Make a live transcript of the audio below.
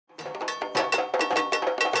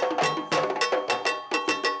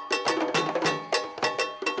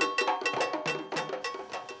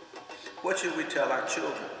What should we tell our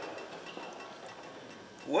children?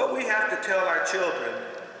 What we have to tell our children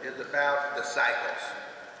is about the cycles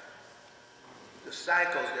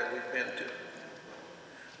that we've been to.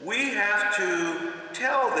 We have to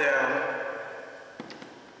tell them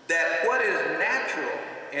that what is natural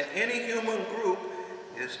in any human group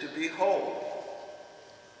is to be whole.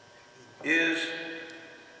 To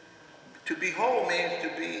be whole means to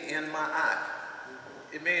be in ma'at.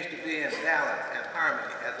 It means to be in balance and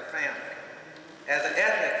harmony as a family, as an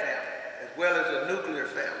ethnic family, as well as a nuclear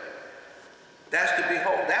family. That's to be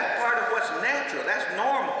whole. That's part of what's natural. That's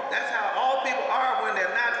normal. That's how all people are when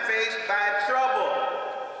they're not faced by trouble.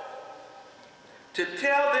 To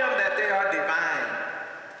tell them that they are divine.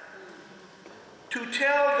 To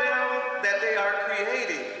tell them that they are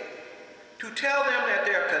creative. To tell them that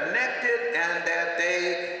they're connected and that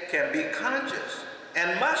they can be conscious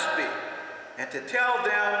and must be. And to tell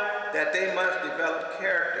them that they must develop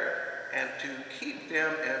character and to keep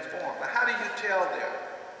them informed. But how do you tell them?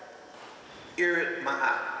 Irit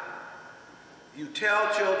ma'at. You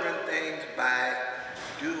tell children things by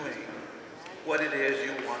doing what it is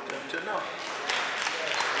you want them to know.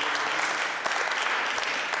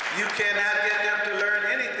 You cannot get them to learn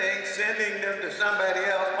anything sending them to somebody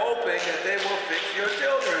else hoping that they will fix your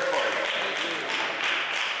children for you.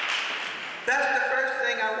 That's the first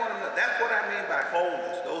thing I want to know. That's what I mean by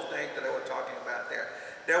wholeness, those things that I was talking about there.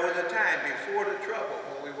 There was a time before the trouble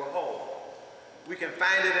when we were whole. We can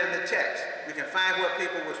find it in the text. We can find what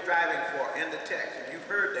people were striving for in the text. And you've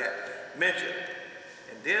heard that mentioned.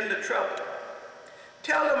 And then the trouble.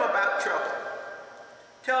 Tell them about trouble.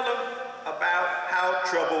 Tell them about how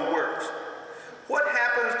trouble works. What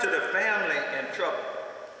happens to the family in trouble?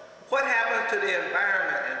 What happens to the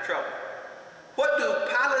environment in trouble? What do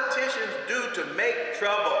politicians do to make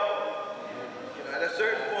trouble? You know, at a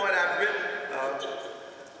certain point, I've written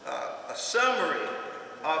a summary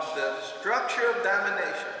of the structure of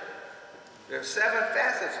domination. There are 7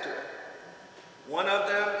 facets to it. One of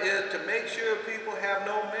them is to make sure people have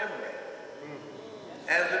no memory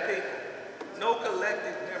as a people. No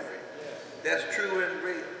collective memory that's true and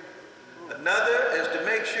real. Another is to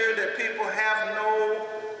make sure that people have no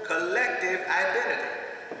collective identity.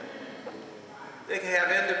 They can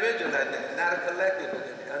have individual identity, not a collective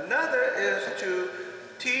identity. Another is to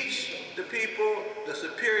teach the people the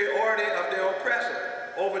superiority of their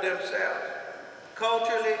oppressor over themselves,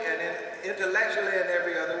 culturally and intellectually and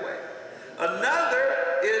every other way.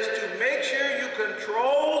 Another is to make sure you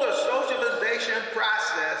control the socialization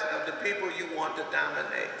process of the people you want to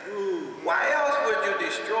dominate. Why else would you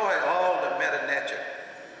destroy all the meta-nature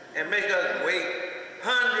and make us wait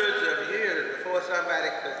hundreds of years before somebody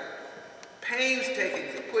could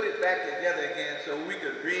painstakingly put it back together again so we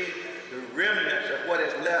could read the remnants of what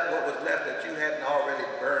was left that you hadn't already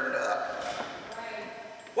burned up?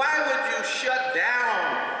 Why would you shut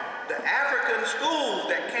down the African schools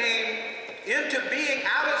that came into being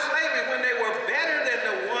out of slavery when they were better than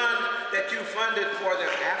the ones that you funded for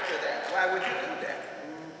them after that? Why would you do that?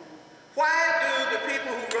 Why do the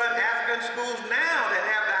people who run African schools now that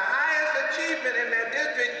have the highest achievement in their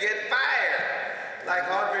district get fired? Like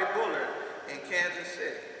Audrey Bullard in Kansas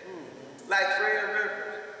City, like Freya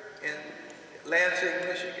Rivers in Lansing,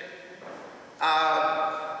 Michigan.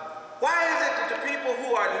 Why is it that the people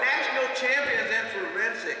who are national champions in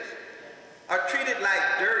forensics are treated like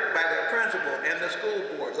dirt by their principal and the school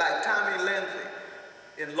board, like Tommy Lindsay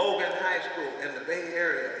in Logan High School in the Bay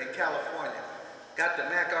Area in California, got the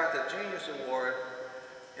MacArthur Genius Award,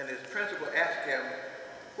 and his principal asked him,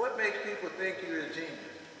 "What makes people think you're a genius?"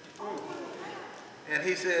 And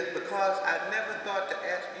he said, "Because I never thought to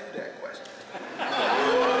ask you that question."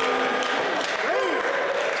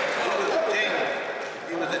 He was a genius.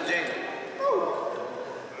 He was a genius.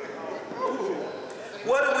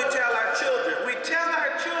 What do we tell our children? We tell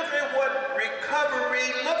our children what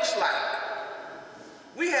recovery looks like.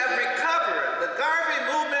 We have recovered. The Garvey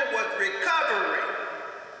movement was recovery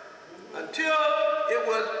until it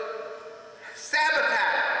was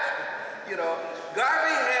sabotaged. You know,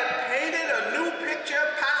 Garvey had painted a new picture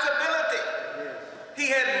of possibility. He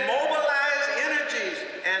had mobilized energies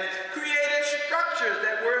and created structures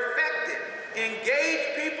that were effective,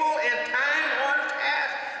 engaged people in time on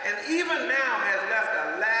task, and even now has left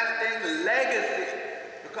a lasting legacy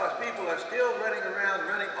because people are still running around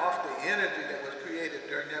running off the energy that was created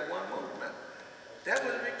during that one movement. That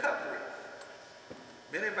was recovery.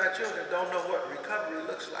 Many of our children don't know what recovery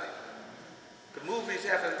looks like. The movies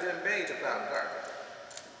haven't been made about Garvey.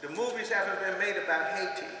 The movies haven't been made about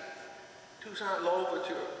Haiti, Toussaint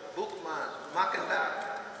Louverture, Boukman,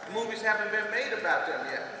 Makanda. The movies haven't been made about them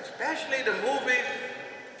yet, especially the movies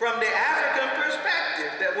from the African perspective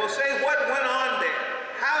that will say what went on there.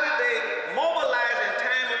 How did they mobilize in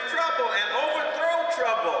time of trouble and overthrow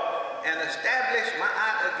trouble and establish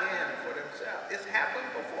Ma'at again for themselves? It's happened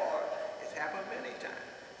before. It's happened many times.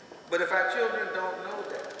 But if our children don't know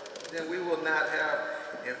that, then we will not have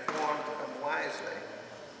informed them wisely.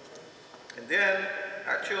 And then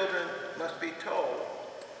our children must be told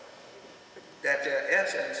that their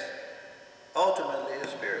essence ultimately is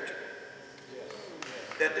spiritual.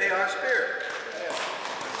 That they are spirit.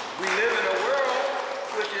 We live in a world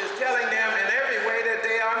which is telling them in every way that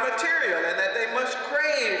they are material and that they must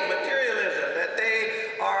crave materialism, that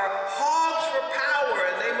they are hogs for power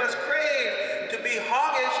and they must crave to be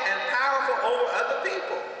hoggish and powerful over other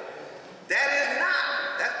people. That is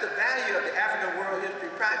not. That's the value of the African World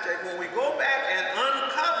History Project. When we go back and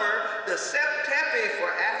uncover the Septepi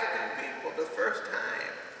for African people the first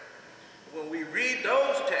time, when we read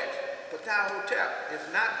those texts, Ptah-hotep is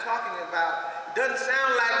not talking about, doesn't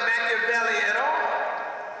sound like Machiavelli at all.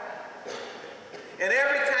 And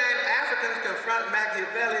every time Africans confront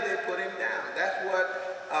Machiavelli, they put him down. That's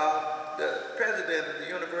what the president of the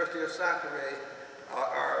University of Sankore,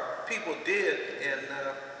 our people did in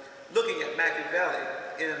looking at Machiavelli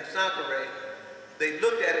in Sankore. They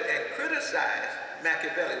looked at it and criticized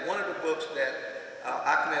Machiavelli. One of the books that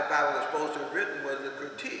Ahmed Baba was supposed to have written was a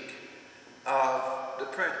critique of the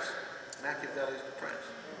prince. Machiavelli's The Prince.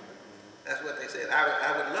 That's what they said.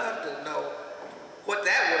 I would love to know what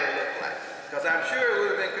that would have looked like, because I'm sure it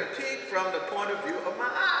would have been critiqued from the point of view of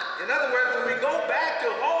Ma'at. In other words, when we go back to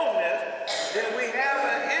wholeness, then we have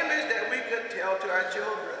an image that we could tell to our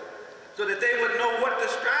children so that they would know what to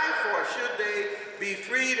strive for should they be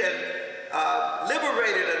freed and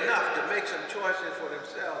liberated enough to make some choices for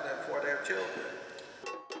themselves and for their children.